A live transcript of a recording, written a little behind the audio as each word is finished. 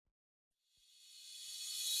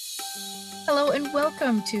Hello and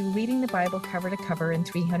welcome to Reading the Bible Cover to Cover in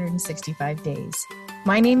 365 Days.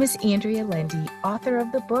 My name is Andrea Lendy, author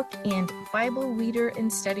of the book and Bible reader and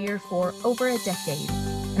studier for over a decade,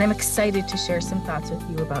 and I'm excited to share some thoughts with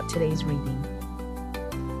you about today's reading.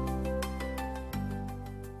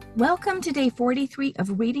 Welcome to day 43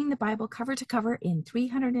 of Reading the Bible Cover to Cover in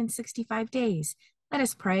 365 Days. Let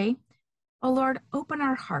us pray. Oh Lord, open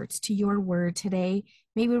our hearts to your word today.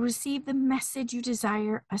 May we receive the message you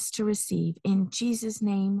desire us to receive. In Jesus'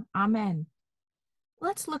 name, amen.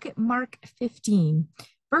 Let's look at Mark 15.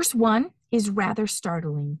 Verse 1 is rather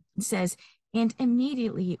startling. It says, "And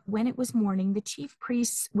immediately when it was morning, the chief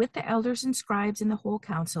priests with the elders and scribes and the whole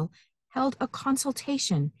council held a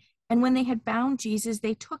consultation. And when they had bound Jesus,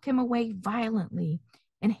 they took him away violently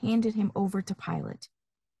and handed him over to Pilate."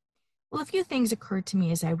 Well, a few things occurred to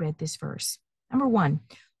me as I read this verse. Number one,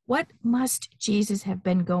 what must Jesus have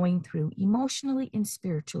been going through emotionally and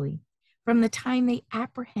spiritually from the time they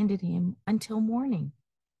apprehended him until morning?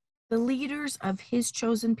 The leaders of his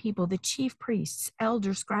chosen people, the chief priests,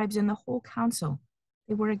 elders, scribes, and the whole council,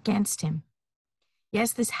 they were against him.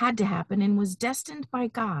 Yes, this had to happen and was destined by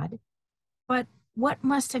God, but what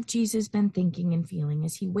must have Jesus been thinking and feeling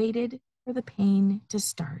as he waited for the pain to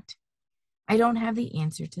start? I don't have the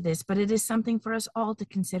answer to this, but it is something for us all to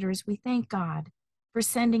consider as we thank God for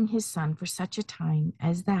sending his son for such a time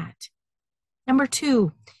as that. Number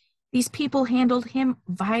two, these people handled him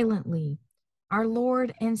violently. Our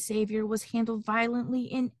Lord and Savior was handled violently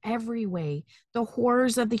in every way. The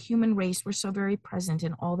horrors of the human race were so very present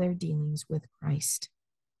in all their dealings with Christ.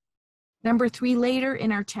 Number three, later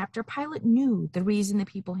in our chapter, Pilate knew the reason the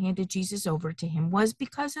people handed Jesus over to him was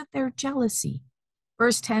because of their jealousy.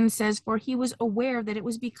 Verse 10 says, "For he was aware that it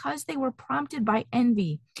was because they were prompted by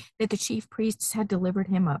envy that the chief priests had delivered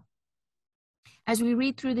him up." As we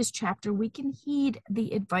read through this chapter, we can heed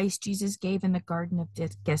the advice Jesus gave in the Garden of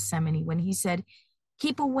Gethsemane when he said,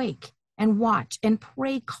 "Keep awake and watch and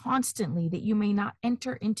pray constantly that you may not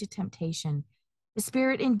enter into temptation. The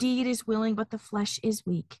spirit indeed is willing, but the flesh is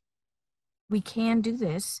weak." We can do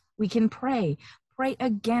this. We can pray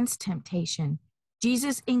against temptation.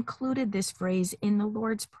 Jesus included this phrase in the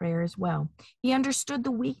Lord's Prayer as well. He understood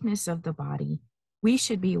the weakness of the body. We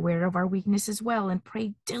should be aware of our weakness as well and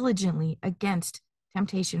pray diligently against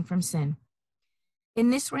temptation from sin.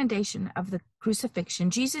 In this rendition of the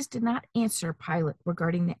crucifixion, Jesus did not answer Pilate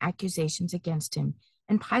regarding the accusations against him,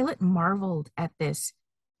 and Pilate marveled at this.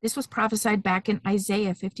 This was prophesied back in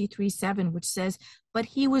Isaiah 53:7, which says, "But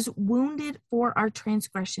he was wounded for our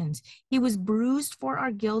transgressions. He was bruised for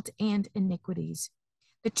our guilt and iniquities.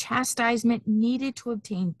 The chastisement needed to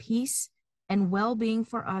obtain peace and well-being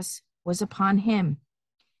for us was upon him.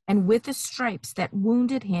 And with the stripes that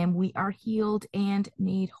wounded him, we are healed and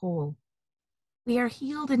made whole." We are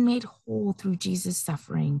healed and made whole through Jesus'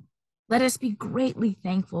 suffering. Let us be greatly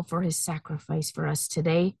thankful for his sacrifice for us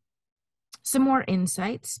today. Some more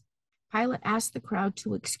insights. Pilate asked the crowd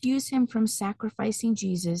to excuse him from sacrificing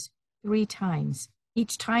Jesus 3 times.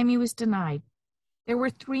 Each time he was denied. There were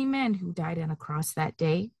 3 men who died on a cross that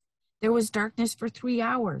day. There was darkness for 3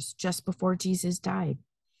 hours just before Jesus died.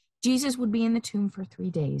 Jesus would be in the tomb for 3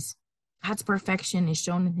 days. God's perfection is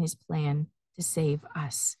shown in his plan to save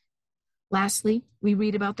us. Lastly, we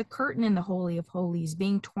read about the curtain in the Holy of Holies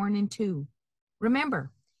being torn in 2.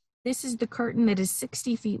 Remember, this is the curtain that is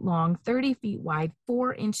 60 feet long, 30 feet wide,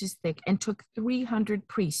 4 inches thick, and took 300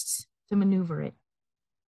 priests to maneuver it.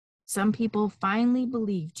 Some people finally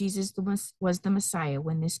believed Jesus was the Messiah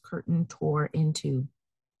when this curtain tore in 2.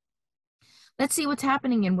 Let's see what's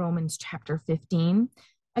happening in Romans chapter 15.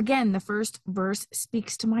 Again, the first verse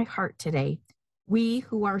speaks to my heart today. We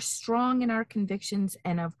who are strong in our convictions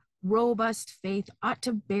and of robust faith ought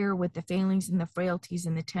to bear with the failings and the frailties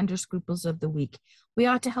and the tender scruples of the weak. We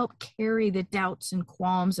ought to help carry the doubts and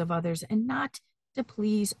qualms of others and not to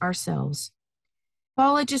please ourselves.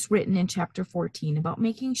 Paul had just written in chapter 14 about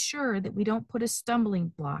making sure that we don't put a stumbling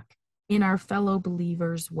block in our fellow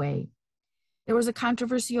believers' way. There was a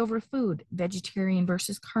controversy over food, vegetarian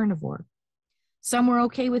versus carnivore. Some were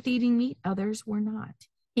okay with eating meat, others were not.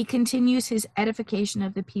 He continues his edification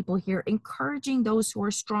of the people here, encouraging those who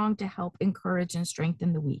are strong to help encourage and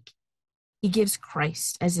strengthen the weak. He gives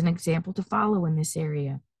Christ as an example to follow in this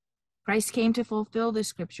area. Christ came to fulfill the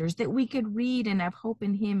scriptures that we could read and have hope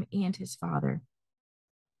in him and his Father.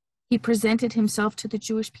 He presented himself to the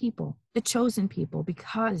Jewish people, the chosen people,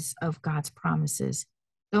 because of God's promises.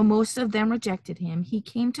 Though most of them rejected him, he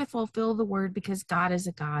came to fulfill the word because God is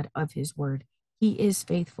a God of his word. He is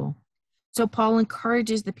faithful. So Paul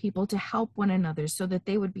encourages the people to help one another so that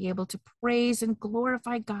they would be able to praise and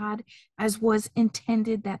glorify God as was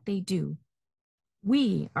intended that they do.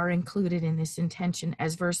 We are included in this intention,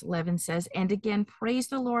 as verse 11 says, and again, praise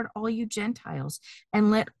the Lord, all you Gentiles,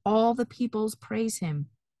 and let all the peoples praise him.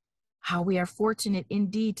 How we are fortunate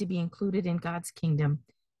indeed to be included in God's kingdom.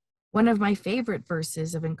 One of my favorite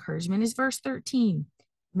verses of encouragement is verse 13.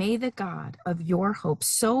 May the God of your hope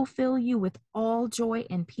so fill you with all joy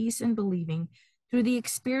and peace in believing through the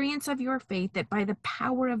experience of your faith that by the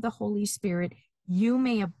power of the Holy Spirit, you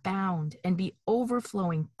may abound and be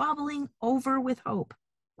overflowing, bubbling over with hope.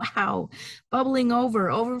 Wow, bubbling over,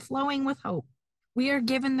 overflowing with hope. We are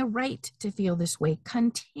given the right to feel this way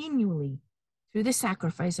continually through the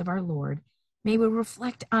sacrifice of our Lord. May we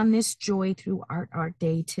reflect on this joy throughout our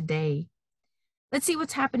day today. Let's see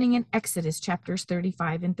what's happening in Exodus chapters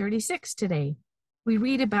 35 and 36 today. We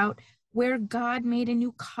read about where God made a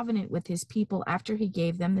new covenant with his people after he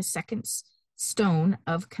gave them the second stone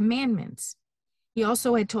of commandments. He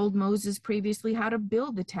also had told Moses previously how to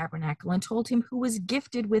build the tabernacle and told him who was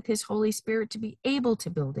gifted with his Holy Spirit to be able to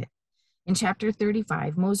build it. In chapter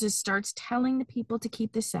 35, Moses starts telling the people to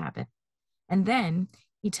keep the Sabbath. And then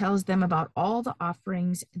he tells them about all the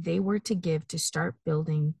offerings they were to give to start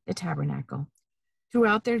building the tabernacle.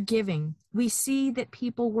 Throughout their giving, we see that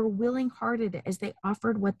people were willing-hearted as they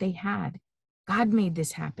offered what they had. God made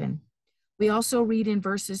this happen. We also read in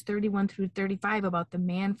verses 31 through 35 about the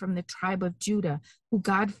man from the tribe of Judah, who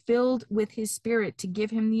God filled with his Spirit to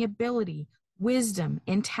give him the ability, wisdom,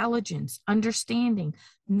 intelligence, understanding,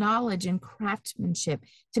 knowledge, and craftsmanship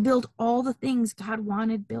to build all the things God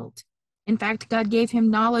wanted built. In fact, God gave him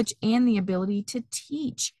knowledge and the ability to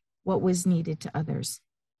teach what was needed to others.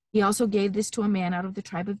 He also gave this to a man out of the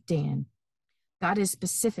tribe of Dan. God is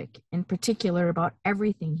specific and particular about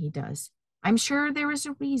everything he does. I'm sure there is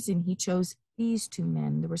a reason he chose these two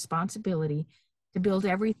men the responsibility to build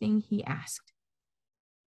everything he asked.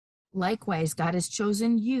 Likewise, God has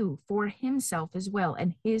chosen you for himself as well,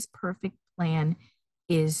 and his perfect plan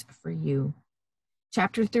is for you.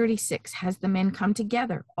 Chapter 36 has the men come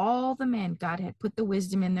together. All the men God had put the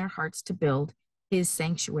wisdom in their hearts to build his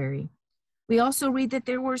sanctuary. We also read that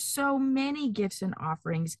there were so many gifts and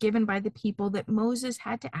offerings given by the people that Moses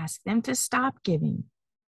had to ask them to stop giving.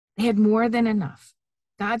 They had more than enough.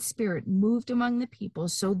 God's Spirit moved among the people,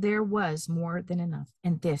 so there was more than enough.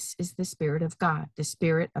 And this is the Spirit of God, the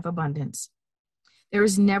Spirit of abundance. There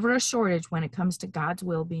is never a shortage when it comes to God's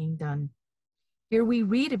will being done. Here we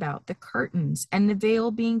read about the curtains and the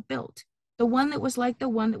veil being built, the one that was like the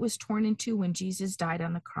one that was torn in two when Jesus died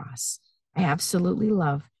on the cross. I absolutely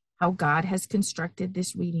love how God has constructed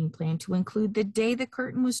this reading plan to include the day the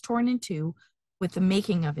curtain was torn in two with the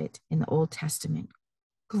making of it in the Old Testament.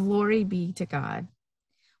 Glory be to God.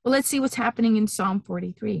 Well, let's see what's happening in Psalm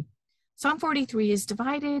 43. Psalm 43 is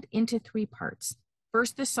divided into three parts.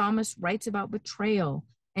 First, the psalmist writes about betrayal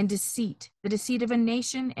and deceit, the deceit of a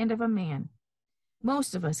nation and of a man.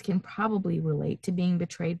 Most of us can probably relate to being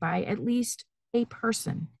betrayed by at least a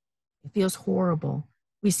person. It feels horrible.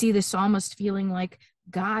 We see the psalmist feeling like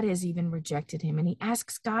God has even rejected him, and he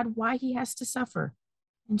asks God why he has to suffer.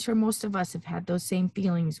 I'm sure most of us have had those same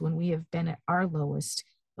feelings when we have been at our lowest,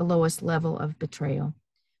 the lowest level of betrayal.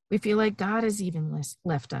 We feel like God has even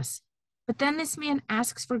left us. But then this man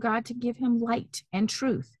asks for God to give him light and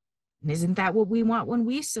truth. And isn't that what we want when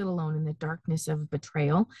we sit alone in the darkness of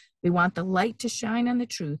betrayal? We want the light to shine on the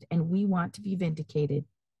truth, and we want to be vindicated.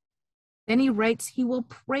 Then he writes, he will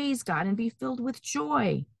praise God and be filled with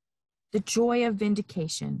joy, the joy of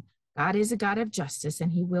vindication. God is a God of justice,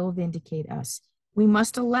 and he will vindicate us. We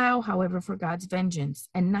must allow, however, for God's vengeance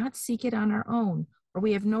and not seek it on our own, or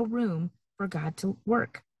we have no room for God to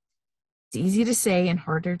work. It's easy to say and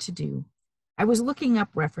harder to do. I was looking up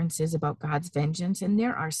references about God's vengeance, and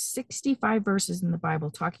there are 65 verses in the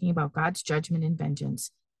Bible talking about God's judgment and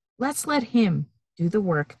vengeance. Let's let him do the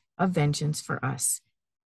work of vengeance for us.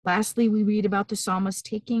 Lastly, we read about the psalmist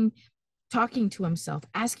talking to himself,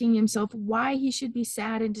 asking himself why he should be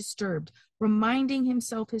sad and disturbed, reminding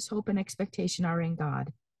himself his hope and expectation are in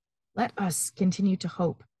God. Let us continue to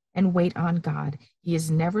hope and wait on God. He is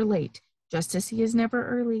never late, just as he is never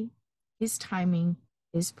early. His timing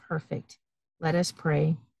is perfect. Let us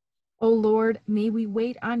pray. O Lord, may we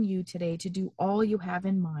wait on you today to do all you have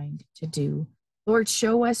in mind to do. Lord,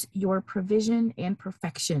 show us your provision and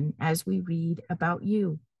perfection as we read about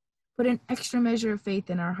you. Put an extra measure of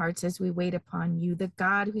faith in our hearts as we wait upon you, the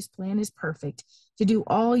God whose plan is perfect, to do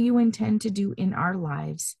all you intend to do in our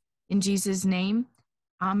lives. In Jesus' name,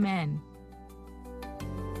 amen.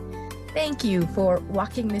 Thank you for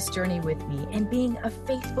walking this journey with me and being a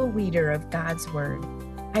faithful reader of God's Word.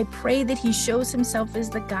 I pray that He shows Himself as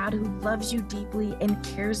the God who loves you deeply and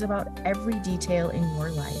cares about every detail in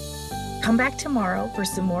your life. Come back tomorrow for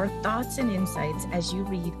some more thoughts and insights as you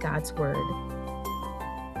read God's Word.